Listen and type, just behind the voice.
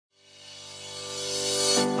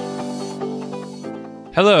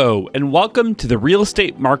Hello, and welcome to the Real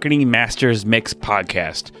Estate Marketing Masters Mix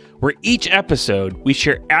podcast, where each episode we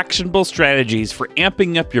share actionable strategies for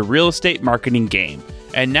amping up your real estate marketing game.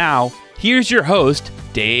 And now, here's your host,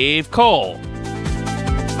 Dave Cole.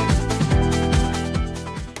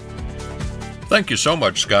 Thank you so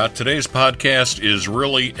much, Scott. Today's podcast is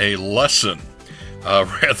really a lesson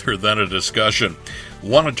rather than a discussion. I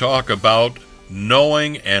want to talk about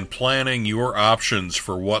knowing and planning your options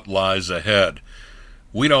for what lies ahead.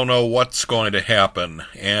 We don't know what's going to happen,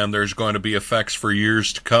 and there's going to be effects for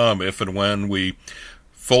years to come if and when we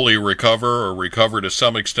fully recover or recover to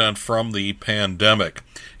some extent from the pandemic.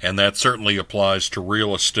 And that certainly applies to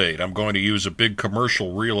real estate. I'm going to use a big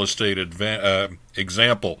commercial real estate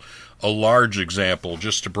example, a large example,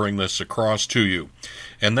 just to bring this across to you.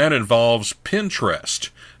 And that involves Pinterest.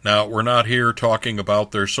 Now, we're not here talking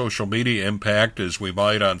about their social media impact as we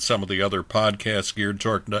might on some of the other podcasts geared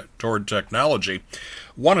toward technology.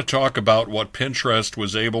 Want to talk about what Pinterest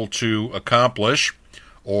was able to accomplish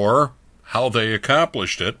or how they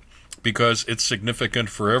accomplished it, because it's significant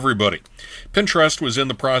for everybody. Pinterest was in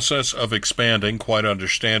the process of expanding, quite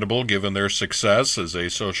understandable given their success as a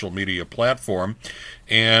social media platform.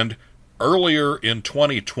 And earlier in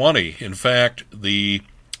 2020, in fact, the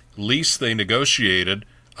lease they negotiated,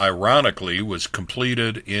 ironically, was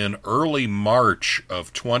completed in early March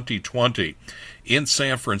of 2020 in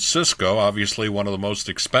San Francisco, obviously one of the most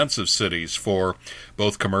expensive cities for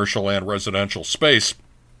both commercial and residential space.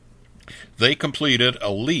 They completed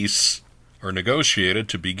a lease, or negotiated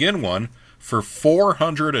to begin one, for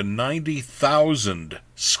 490,000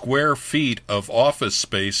 square feet of office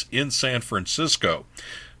space in San Francisco.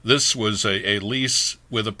 This was a lease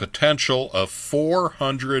with a potential of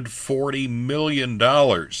 $440 million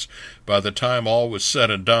by the time all was said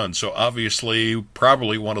and done. So obviously,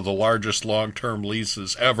 probably one of the largest long-term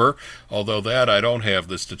leases ever, although that I don't have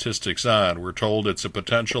the statistics on. We're told it's a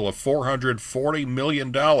potential of $440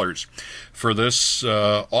 million for this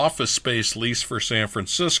office space lease for San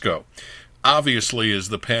Francisco. Obviously, as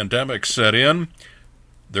the pandemic set in,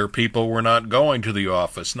 their people were not going to the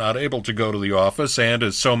office, not able to go to the office, and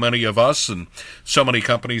as so many of us and so many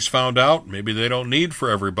companies found out, maybe they don't need for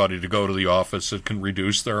everybody to go to the office. It can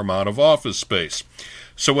reduce their amount of office space.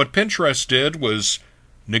 So what Pinterest did was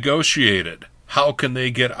negotiated. How can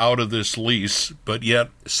they get out of this lease but yet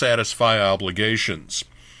satisfy obligations?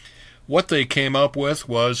 What they came up with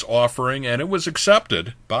was offering, and it was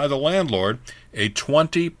accepted by the landlord, a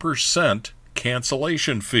 20%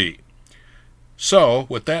 cancellation fee. So,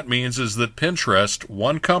 what that means is that Pinterest,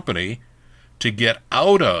 one company, to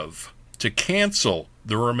cancel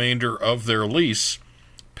the remainder of their lease,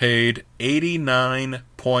 paid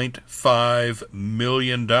 $89.5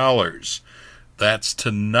 million. That's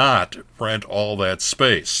to not rent all that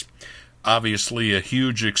space. Obviously, a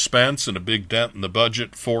huge expense and a big dent in the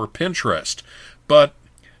budget for Pinterest. But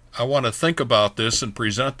I want to think about this and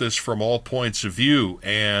present this from all points of view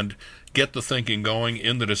and get the thinking going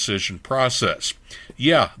in the decision process.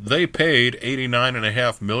 Yeah, they paid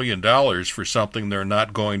 $89.5 million for something they're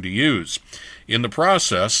not going to use. In the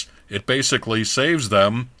process, it basically saves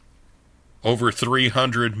them over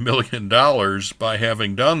 $300 million by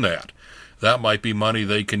having done that. That might be money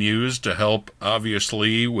they can use to help,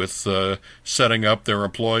 obviously, with setting up their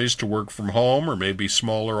employees to work from home, or maybe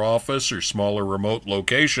smaller office or smaller remote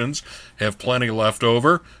locations, have plenty left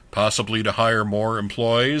over, possibly to hire more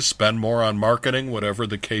employees, spend more on marketing, whatever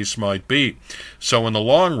the case might be. So in the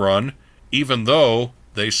long run, even though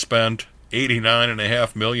they spent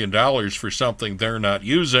 $89.5 million for something they're not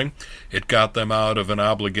using, it got them out of an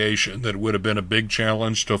obligation that would have been a big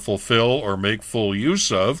challenge to fulfill or make full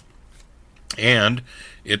use of. And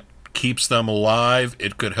it keeps them alive.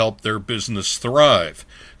 It could help their business thrive.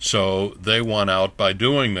 So they won out by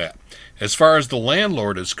doing that. As far as the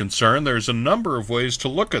landlord is concerned, there's a number of ways to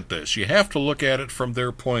look at this. You have to look at it from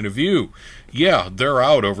their point of view. Yeah, they're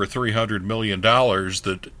out over $300 million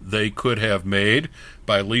that they could have made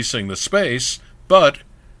by leasing the space, but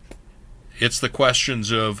it's the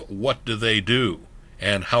questions of what do they do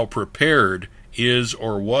and how prepared is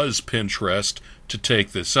or was Pinterest to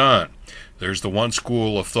take this on. There's the one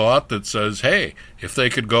school of thought that says, hey, if they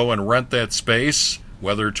could go and rent that space,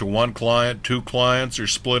 whether to one client, two clients, or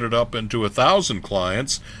split it up into 1,000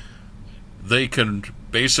 clients, they can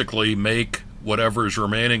basically make whatever's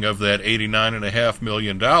remaining of that $89.5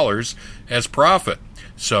 million as profit.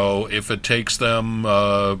 So if it takes them,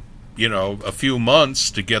 a few months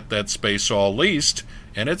to get that space all leased,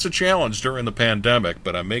 and it's a challenge during the pandemic,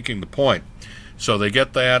 but I'm making the point. So they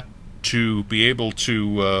get that to be able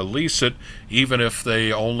to lease it, even if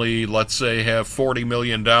they only, let's say, have $40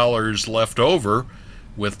 million left over.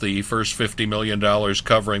 with the first $50 million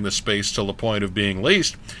covering the space till the point of being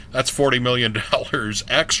leased, that's $40 million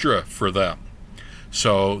extra for them.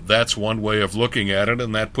 So that's one way of looking at it,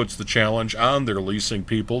 and that puts the challenge on their leasing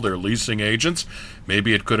people, their leasing agents.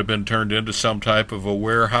 Maybe it could have been turned into some type of a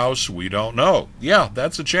warehouse. We don't know. Yeah,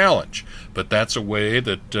 that's a challenge, but that's a way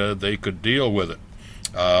that they could deal with it.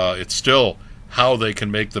 It's still how they can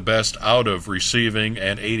make the best out of receiving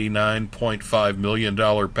an $89.5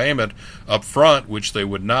 million payment up front, which they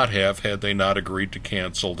would not have had they not agreed to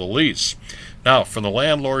cancel the lease. Now, from the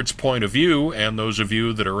landlord's point of view, and those of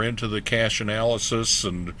you that are into the cash analysis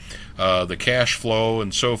and the cash flow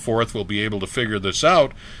and so forth will be able to figure this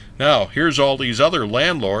out. Now, here's all these other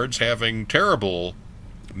landlords having terrible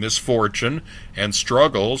misfortune and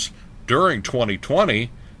struggles during 2020.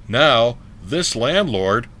 Now, this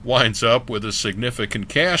landlord winds up with a significant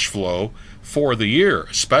cash flow for the year,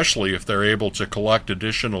 especially if they're able to collect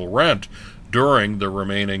additional rent during the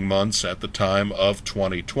remaining months at the time of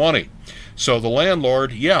 2020. So the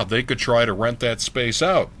landlord, yeah, they could try to rent that space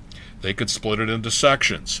out. They could split it into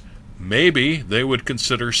sections. Maybe they would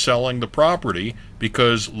consider selling the property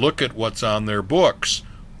because look at what's on their books.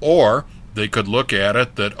 Or they could look at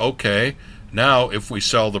it that, okay, now if we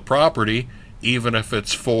sell the property, even if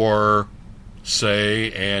it's for,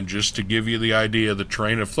 say, and just to give you the idea, the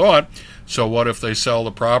train of thought, so what if they sell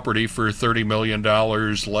the property for $30 million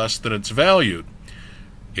less than it's valued?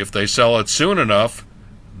 If they sell it soon enough,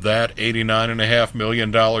 that $89.5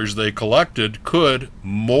 million they collected could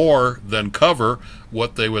more than cover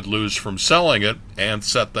what they would lose from selling it and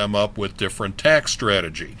set them up with different tax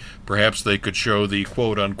strategy. Perhaps they could show the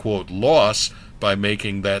quote-unquote loss by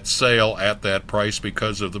making that sale at that price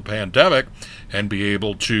because of the pandemic and be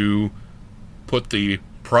able to put the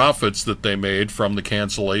profits that they made from the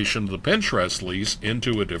cancellation of the Pinterest lease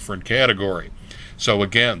into a different category. So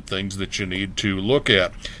again, things that you need to look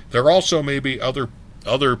at. There also may be other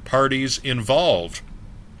parties involved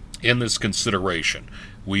in this consideration.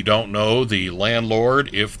 We don't know the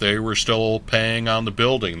landlord if they were still paying on the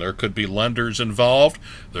building. There could be lenders involved.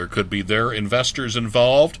 There could be their investors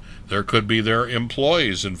involved. There could be their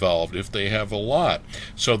employees involved if they have a lot.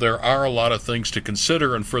 So there are a lot of things to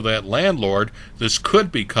consider, and for that landlord, this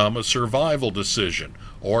could become a survival decision,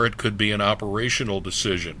 or it could be an operational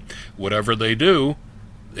decision. Whatever they do,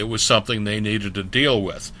 it was something they needed to deal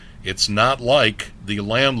with. It's not like the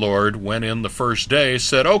landlord went in the first day,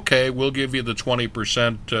 said, okay, we'll give you the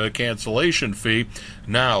 20% cancellation fee.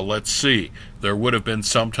 Now, let's see. There would have been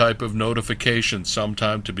some type of notification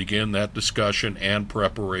sometime to begin that discussion and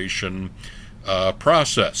preparation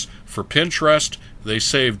process. For Pinterest, they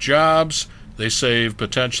save jobs. They save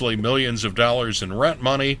potentially millions of dollars in rent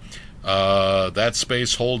money. That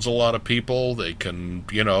space holds a lot of people. They can,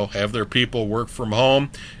 have their people work from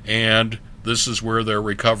home, and this is where they're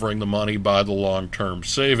recovering the money by the long-term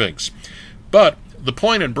savings. But the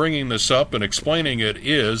point in bringing this up and explaining it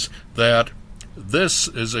is that this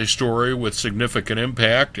is a story with significant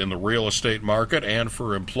impact in the real estate market and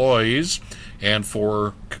for employees and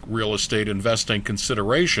for real estate investing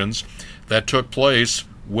considerations that took place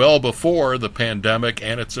well before the pandemic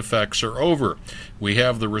and its effects are over. We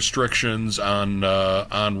have the restrictions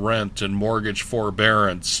on rent and mortgage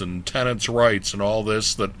forbearance and tenants' rights and all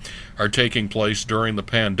this that are taking place during the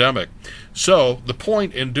pandemic. So the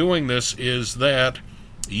point in doing this is that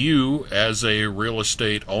you, as a real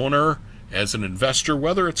estate owner, as an investor,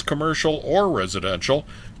 whether it's commercial or residential,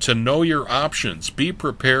 to know your options. Be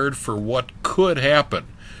prepared for what could happen.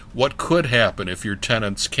 What could happen if your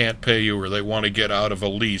tenants can't pay you or they want to get out of a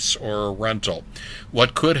lease or a rental?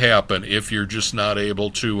 What could happen if you're just not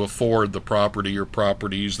able to afford the property or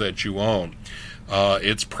properties that you own?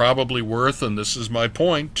 It's probably worth, and this is my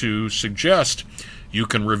point, to suggest you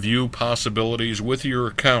can review possibilities with your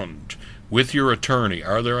accountant, with your attorney.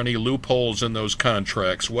 Are there any loopholes in those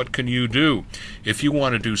contracts? What can you do? If you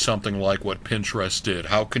want to do something like what Pinterest did,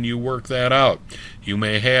 how can you work that out? You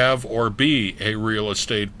may have or be a real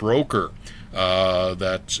estate broker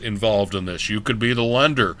that's involved in this. You could be the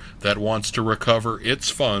lender that wants to recover its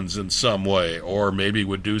funds in some way, or maybe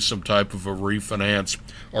would do some type of a refinance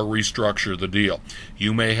or restructure the deal.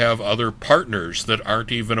 You may have other partners that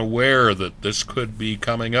aren't even aware that this could be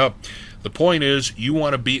coming up. The point is, you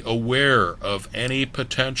want to be aware of any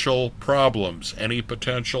potential problems, any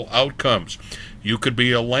potential outcomes. You could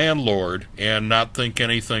be a landlord and not think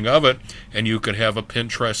anything of it, and you could have a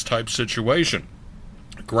Pinterest-type situation.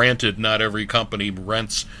 Granted, not every company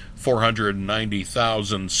rents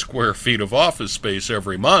 490,000 square feet of office space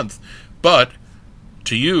every month, but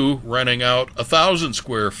to you, renting out 1,000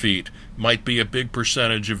 square feet might be a big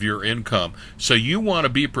percentage of your income. So you want to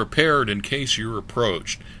be prepared in case you're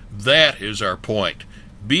approached. That is our point.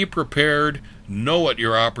 Be prepared, know what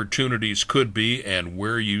your opportunities could be, and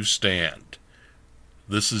where you stand.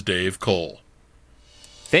 This is Dave Cole.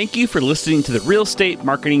 Thank you for listening to the Real Estate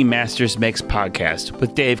Marketing Masters Mix podcast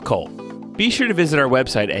with Dave Cole. Be sure to visit our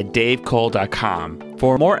website at davecole.com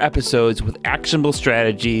for more episodes with actionable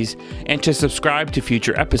strategies and to subscribe to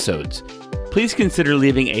future episodes. Please consider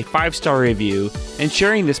leaving a 5-star review and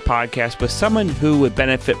sharing this podcast with someone who would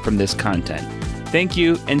benefit from this content. Thank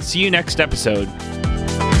you, and see you next episode.